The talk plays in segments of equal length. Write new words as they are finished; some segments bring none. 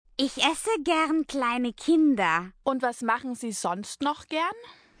Ich esse gern kleine Kinder. Und was machen Sie sonst noch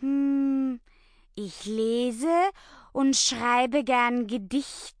gern? Ich lese und schreibe gern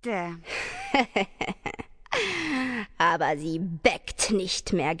Gedichte. Aber sie bäckt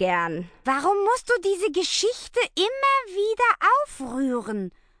nicht mehr gern. Warum musst du diese Geschichte immer wieder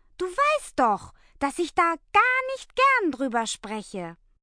aufrühren? Du weißt doch, dass ich da gar nicht gern drüber spreche.